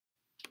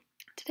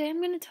Today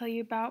I'm going to tell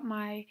you about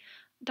my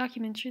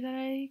documentary that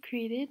I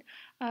created.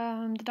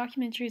 The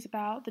documentary is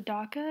about the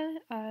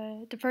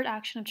DACA, Deferred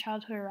Action of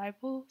Childhood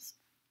Arrivals.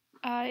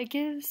 It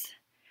gives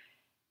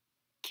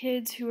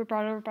kids who were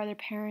brought over by their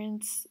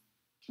parents,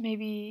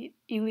 maybe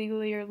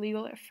illegally or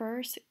legal at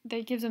first,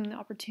 that gives them the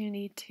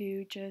opportunity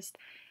to just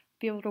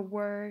be able to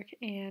work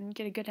and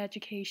get a good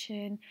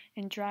education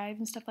and drive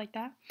and stuff like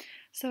that.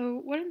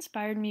 So what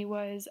inspired me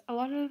was a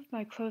lot of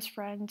my close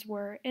friends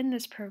were in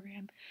this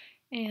program,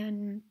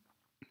 and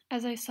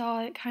as I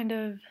saw it kind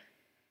of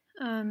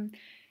um,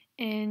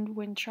 and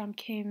when Trump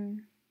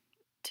came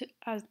to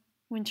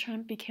when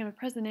Trump became a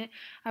president,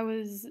 I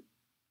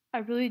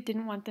really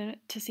didn't want them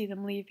to see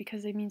them leave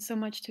because they mean so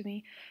much to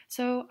me.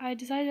 So I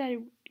decided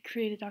I'd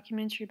create a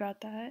documentary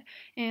about that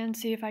and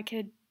see if I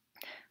could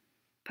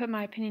put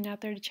my opinion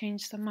out there to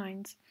change some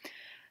minds.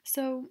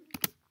 So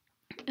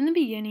in the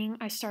beginning,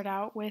 I start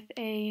out with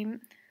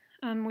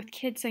with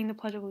kids saying the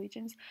Pledge of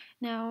Allegiance.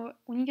 Now,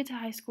 when you get to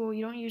high school,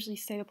 you don't usually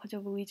say the Pledge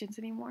of Allegiance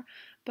anymore,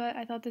 but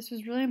I thought this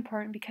was really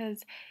important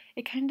because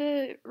it kind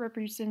of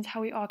represents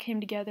how we all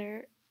came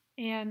together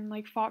and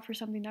like fought for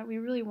something that we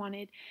really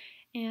wanted.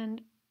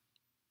 And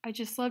I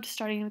just loved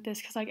starting with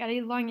this because like at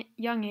a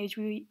young age,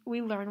 we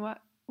learn what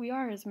we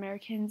are as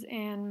Americans,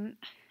 and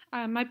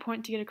my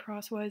point to get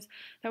across was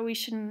that we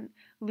shouldn't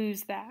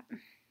lose that.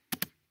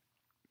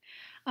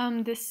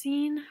 The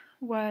scene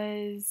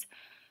was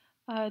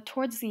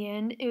towards the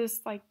end. It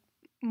was like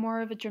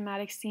more of a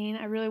dramatic scene.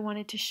 I really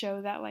wanted to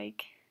show that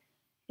like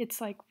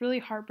it's like really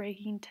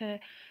heartbreaking to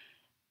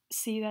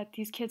see that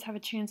these kids have a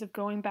chance of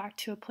going back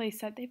to a place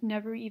that they've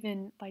never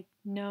even like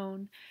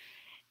known.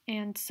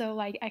 And so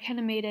like I kind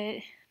of made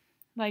it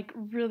like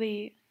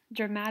really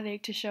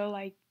dramatic to show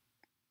like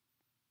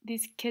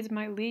these kids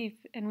might leave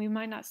and we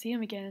might not see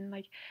them again.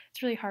 Like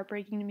it's really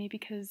heartbreaking to me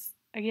because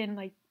again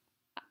like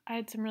I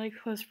had some really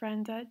close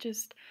friends that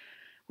just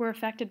were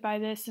affected by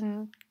this,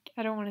 and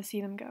I don't want to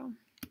see them go.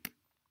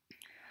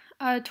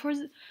 Uh,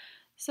 towards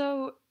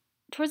so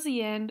towards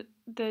the end,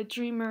 the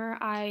dreamer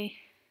I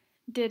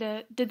did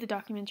the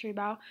documentary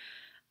about.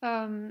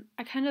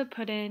 I kind of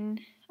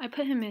I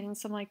put him in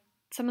some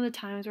of the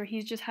times where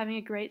he's just having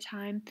a great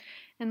time,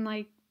 and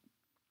like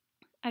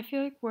I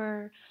feel like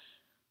we're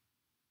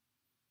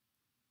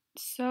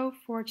so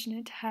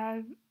fortunate to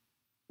have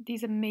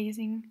these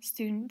amazing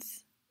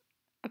students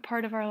a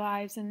part of our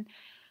lives, and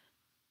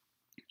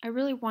I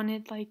really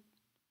wanted like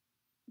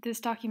this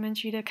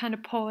documentary to kind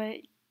of pull at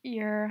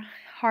your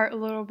heart a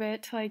little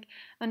bit to like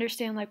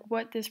understand like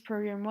what this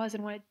program was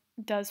and what it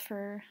does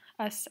for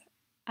us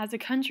as a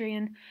country,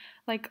 and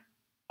like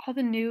all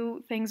the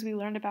new things we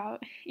learned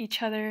about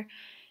each other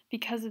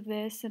because of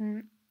this.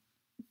 And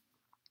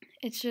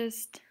it's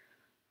just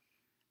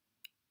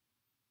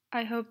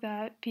I hope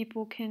that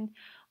people can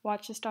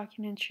watch this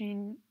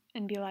documentary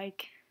and be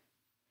like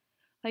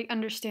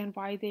understand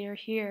why they are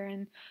here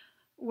and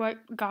what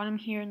got them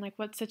here and like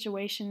what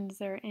situations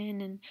they're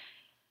in,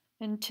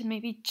 and to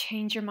maybe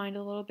change your mind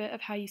a little bit of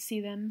how you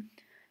see them.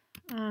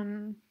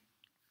 Um,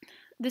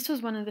 this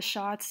was one of the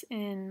shots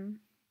in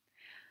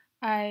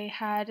I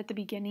had at the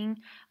beginning.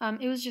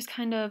 It was just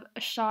kind of a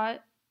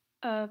shot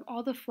of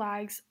all the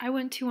flags. I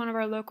went to one of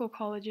our local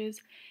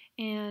colleges,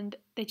 and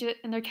they just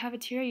in their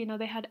cafeteria,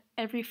 they had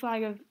every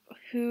flag of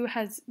who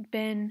has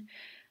been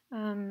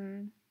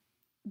um,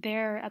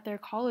 there at their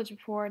college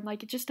before, and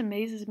like it just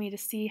amazes me to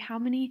see how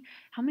many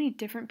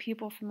different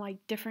people from like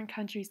different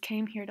countries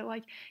came here to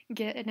like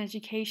get an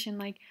education.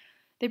 Like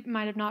they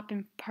might have not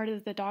been part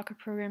of the DACA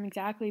program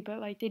exactly, but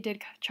like they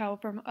did travel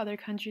from other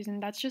countries,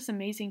 and that's just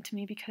amazing to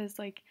me because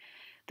like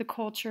the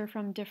culture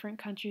from different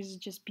countries is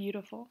just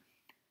beautiful.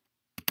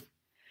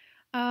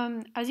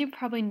 As you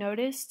probably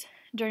noticed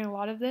during a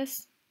lot of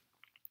this,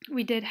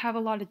 we did have a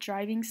lot of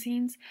driving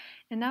scenes,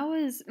 and that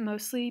was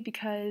mostly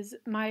because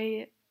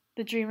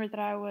the dreamer that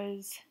I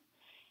was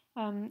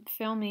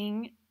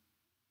filming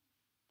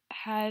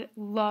had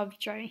loved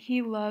driving.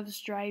 He loves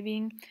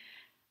driving.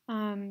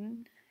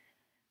 Um,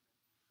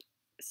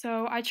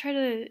 so I try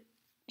to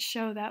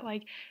show that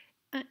like,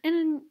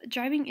 and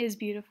driving is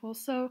beautiful.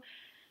 So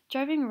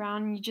driving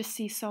around, you just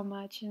see so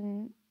much,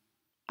 and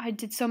I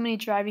did so many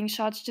driving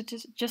shots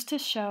just to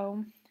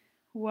show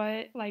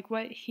what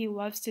he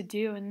loves to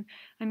do, and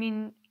I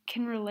mean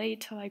can relate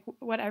to like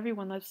what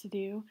everyone loves to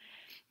do.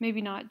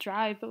 Maybe not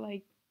drive, but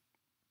like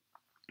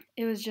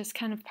it was just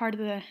kind of part of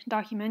the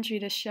documentary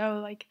to show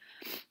like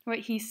what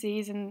he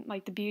sees and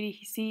like the beauty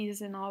he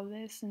sees in all of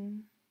this.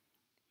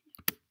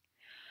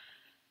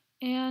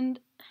 And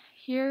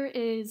here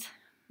is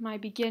my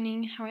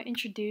beginning, how I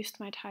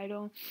introduced my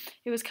title.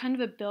 It was kind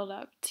of a build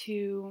up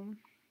to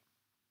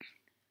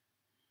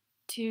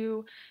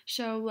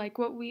show like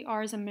what we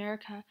are as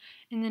America,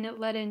 and then it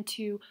led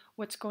into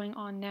what's going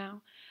on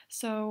now.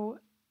 So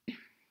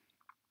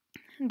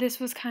this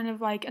was kind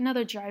of like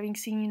another driving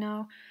scene,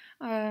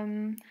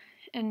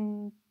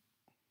 and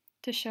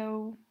to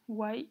show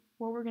what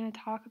we're going to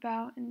talk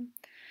about. And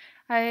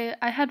I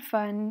had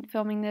fun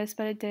filming this,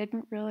 but it did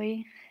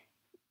really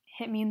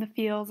hit me in the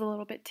feels a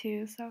little bit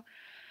too. So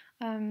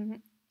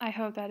I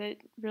hope that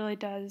it really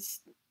does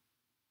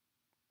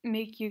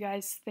make you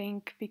guys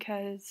think,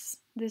 because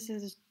this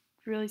is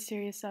a really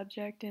serious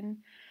subject, and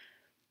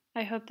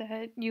I hope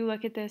that you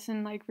look at this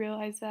and like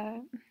realize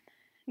that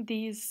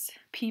these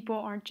people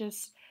aren't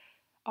just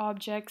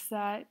objects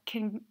that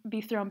can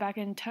be thrown back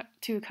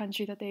into a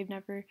country that they've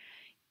never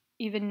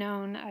even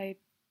known.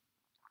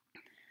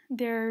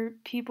 They're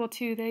people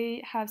too.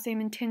 They have same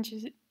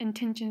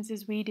intentions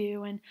as we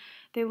do, and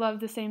they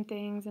love the same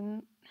things,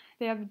 and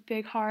they have a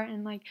big heart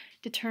and like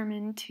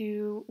determined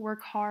to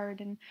work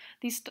hard. And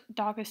these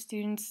DACA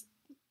students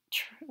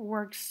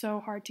work so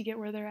hard to get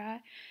where they're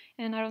at,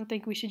 and I don't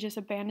think we should just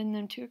abandon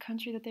them to a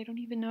country that they don't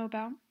even know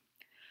about.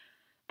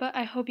 But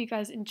I hope you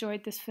guys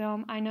enjoyed this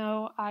film. I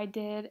know I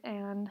did,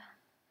 and